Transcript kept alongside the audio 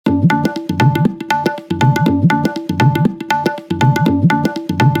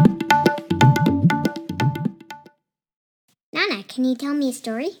you tell me a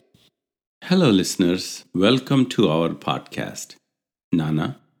story? Hello, listeners. Welcome to our podcast.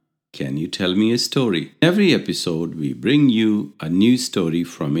 Nana, can you tell me a story? Every episode, we bring you a new story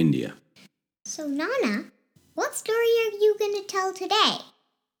from India. So, Nana, what story are you going to tell today?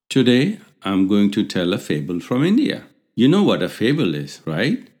 Today, I'm going to tell a fable from India. You know what a fable is,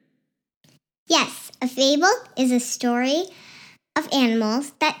 right? Yes, a fable is a story of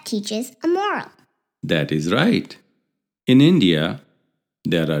animals that teaches a moral. That is right. In India,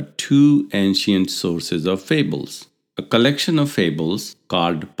 there are two ancient sources of fables, a collection of fables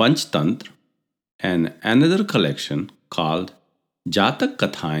called Panchatantra and another collection called Jatak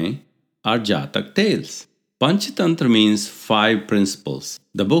Kathaएं or Jatak Tales. Panchatantra means 5 principles.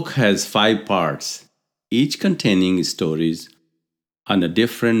 The book has 5 parts, each containing stories on a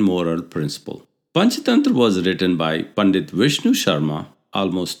different moral principle. Panchatantra was written by Pandit Vishnu Sharma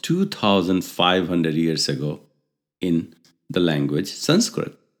almost 2500 years ago in the language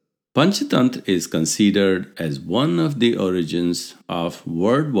Sanskrit. Panchatantra is considered as one of the origins of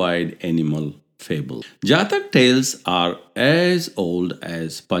worldwide animal fable. Jatak tales are as old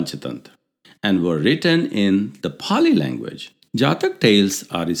as Panchatantra and were written in the Pali language. Jatak tales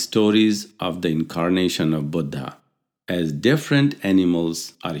are stories of the incarnation of Buddha as different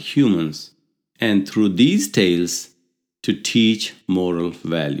animals are humans, and through these tales to teach moral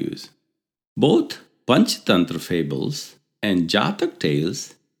values. Both Panchatantra fables and Jatak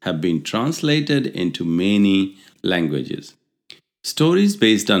tales have been translated into many languages. Stories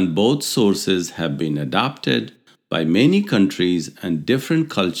based on both sources have been adopted by many countries and different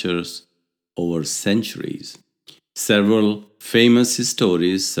cultures over centuries. Several famous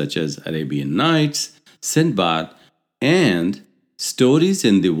stories, such as Arabian Nights, Sindbad, and stories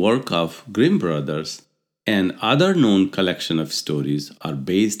in the work of Grimm brothers, and other known collection of stories are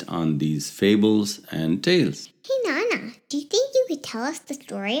based on these fables and tales. Hey, Nana, do you think you could tell us the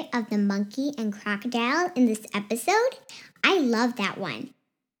story of the monkey and crocodile in this episode? I love that one.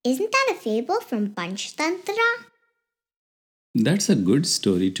 Isn't that a fable from Panchatantra? That's a good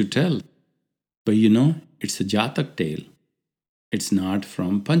story to tell. But you know, it's a Jatak tale. It's not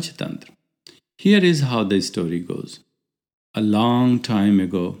from Panchatantra. Here is how the story goes. A long time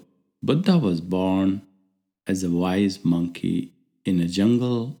ago, Buddha was born as a wise monkey in a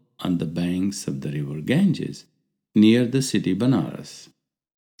jungle on the banks of the river Ganges, near the city Banaras.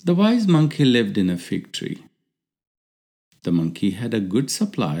 The wise monkey lived in a fig tree. The monkey had a good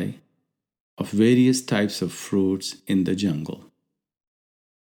supply of various types of fruits in the jungle.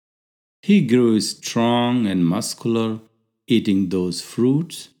 He grew strong and muscular, eating those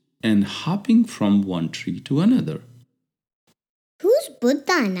fruits and hopping from one tree to another. Who's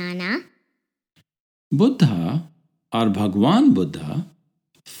Buddha, Nana? Buddha or Bhagwan Buddha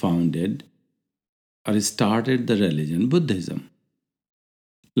founded or started the religion Buddhism.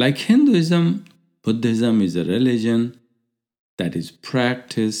 Like Hinduism, Buddhism is a religion that is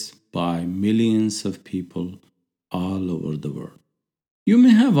practiced by millions of people all over the world. You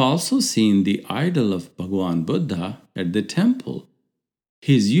may have also seen the idol of Bhagwan Buddha at the temple.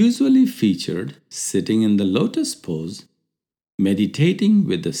 He is usually featured sitting in the lotus pose, meditating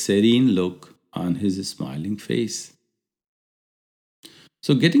with a serene look on his smiling face.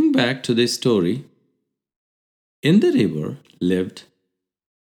 So, getting back to the story, in the river lived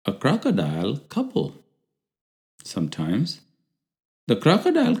a crocodile couple. Sometimes the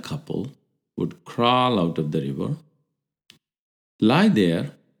crocodile couple would crawl out of the river, lie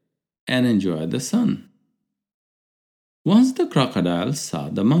there, and enjoy the sun. Once the crocodile saw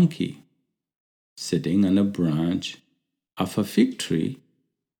the monkey sitting on a branch of a fig tree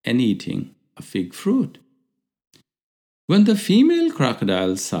and eating a fig fruit. When the female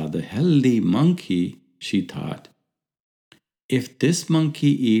crocodile saw the healthy monkey, she thought, if this monkey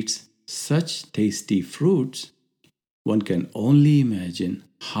eats such tasty fruits, one can only imagine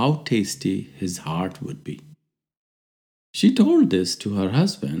how tasty his heart would be. She told this to her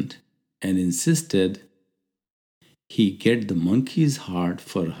husband and insisted he get the monkey's heart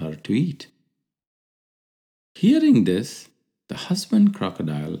for her to eat. Hearing this, the husband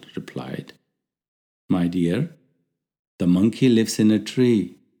crocodile replied, my dear, the monkey lives in a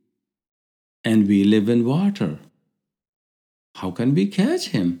tree and we live in water. How can we catch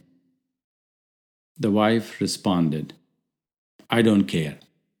him? The wife responded, I don't care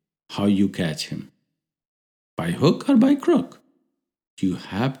how you catch him. By hook or by crook, you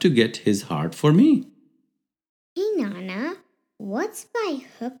have to get his heart for me. Hey, Nana, what's by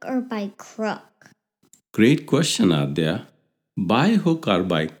hook or by crook? Great question, Adya. By hook or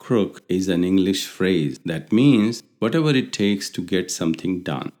by crook is an English phrase that means whatever it takes to get something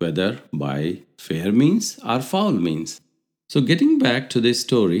done, whether by fair means or foul means. So, getting back to this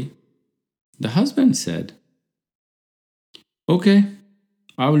story, the husband said, "Okay,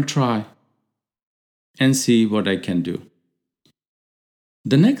 I will try and see what I can do."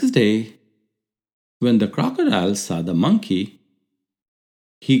 The next day, when the crocodile saw the monkey,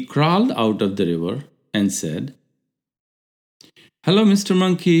 he crawled out of the river and said, "Hello, Mr.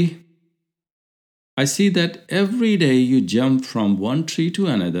 Monkey. I see that every day you jump from one tree to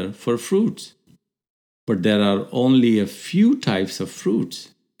another for fruits, but there are only a few types of fruits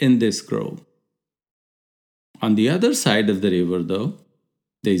in this grove. On the other side of the river, though,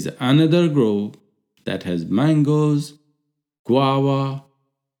 there is another grove that has mangoes, guava,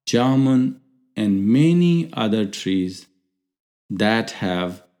 jamun, and many other trees that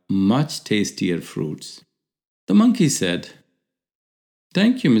have much tastier fruits." The monkey said,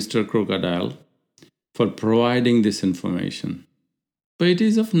 "Thank you, Mr. Crocodile, for providing this information, but it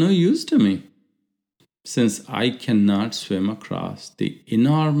is of no use to me, since I cannot swim across the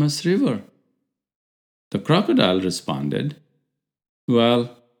enormous river." The crocodile responded, "Well,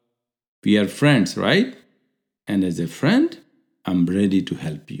 we are friends, right? And as a friend, I'm ready to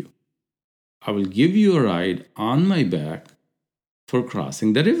help you. I will give you a ride on my back for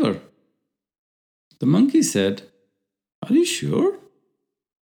crossing the river." The monkey said, "Are you sure?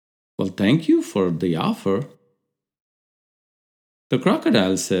 Well, thank you for the offer." The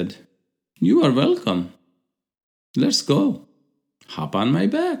crocodile said, "You are welcome. Let's go. Hop on my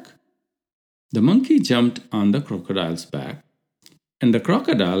back." The monkey jumped on the crocodile's back, and the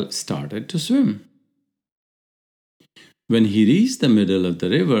crocodile started to swim. When he reached the middle of the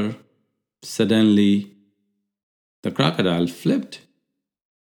river, suddenly the crocodile flipped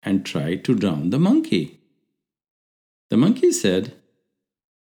and tried to drown the monkey. The monkey said,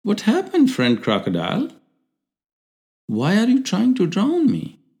 "What happened, friend crocodile? Why are you trying to drown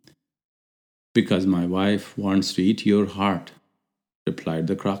me?" "Because my wife wants to eat your heart," replied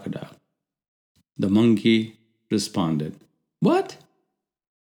the crocodile. The monkey responded, "What?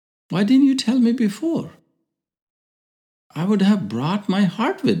 Why didn't you tell me before? I would have brought my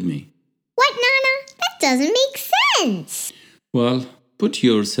heart with me." What, Nana? That doesn't make sense. Well, put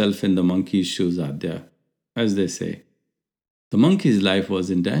yourself in the monkey's shoes, Adya, as they say. The monkey's life was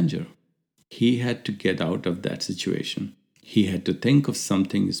in danger. He had to get out of that situation. He had to think of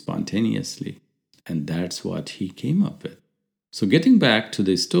something spontaneously, and that's what he came up with. So, getting back to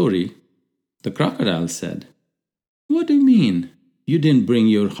the story, the crocodile said, "What do you mean you didn't bring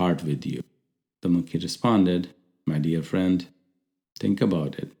your heart with you?" The monkey responded, "My dear friend, think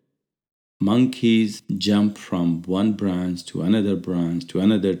about it. Monkeys jump from one branch to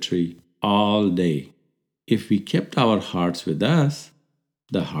another tree all day. If we kept our hearts with us,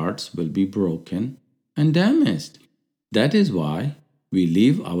 the hearts will be broken and damaged. That is why we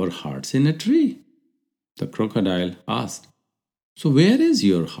leave our hearts in a tree." The crocodile asked, "So where is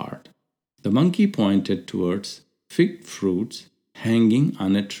your heart?" The monkey pointed towards fig fruits hanging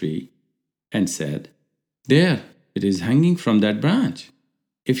on a tree and said, "There, it is hanging from that branch.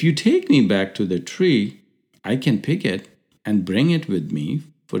 If you take me back to the tree, I can pick it and bring it with me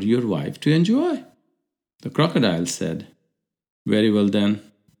for your wife to enjoy." The crocodile said, "Very well then,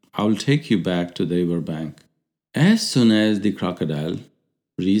 I will take you back to the river bank." As soon as the crocodile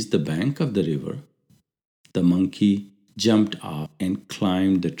reached the bank of the river, the monkey jumped off and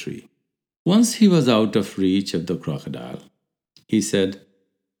climbed the tree. Once he was out of reach of the crocodile, he said,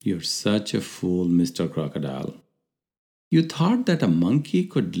 "You're such a fool, Mr. Crocodile. You thought that a monkey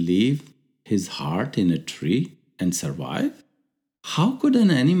could leave his heart in a tree and survive? How could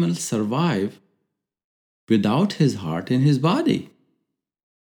an animal survive without his heart in his body?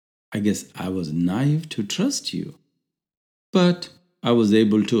 I guess I was naive to trust you. But I was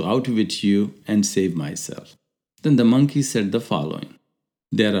able to outwit you and save myself." Then the monkey said the following: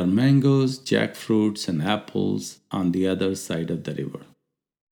 "There are mangoes, jackfruits, and apples on the other side of the river,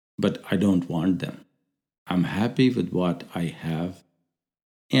 but I don't want them. I'm happy with what I have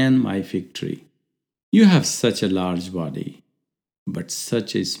and my fig tree. You have such a large body, but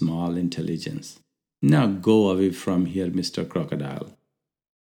such a small intelligence. Now go away from here, Mr. Crocodile.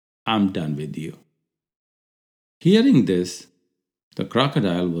 I'm done with you." Hearing this, the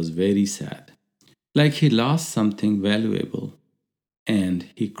crocodile was very sad, like he lost something valuable, and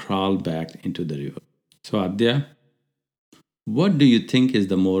he crawled back into the river. So, Adya, what do you think is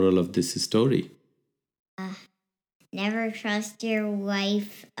the moral of this story? Never trust your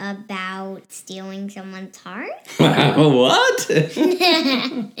wife about stealing someone's heart? What?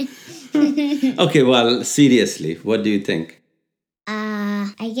 Okay, well, seriously, what do you think?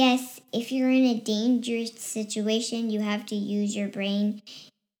 I guess if you're in a dangerous situation, you have to use your brain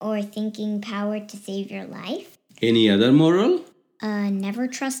or thinking power to save your life. Any other moral? Never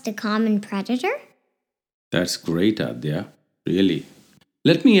trust a common predator? That's great, Adya. Really.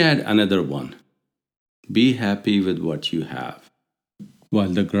 Let me add another one. Be happy with what you have. While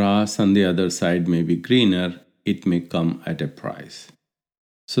the grass on the other side may be greener, it may come at a price.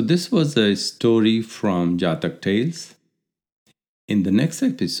 So, this was a story from Jatak Tales. In the next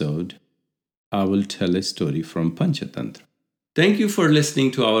episode, I will tell a story from Panchatantra. Thank you for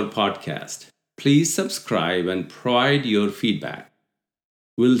listening to our podcast. Please subscribe and provide your feedback.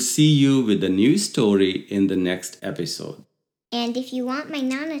 We'll see you with a new story in the next episode. And if you want my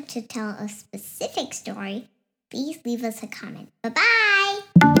Nana to tell a specific story, please leave us a comment.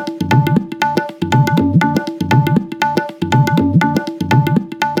 Bye-bye!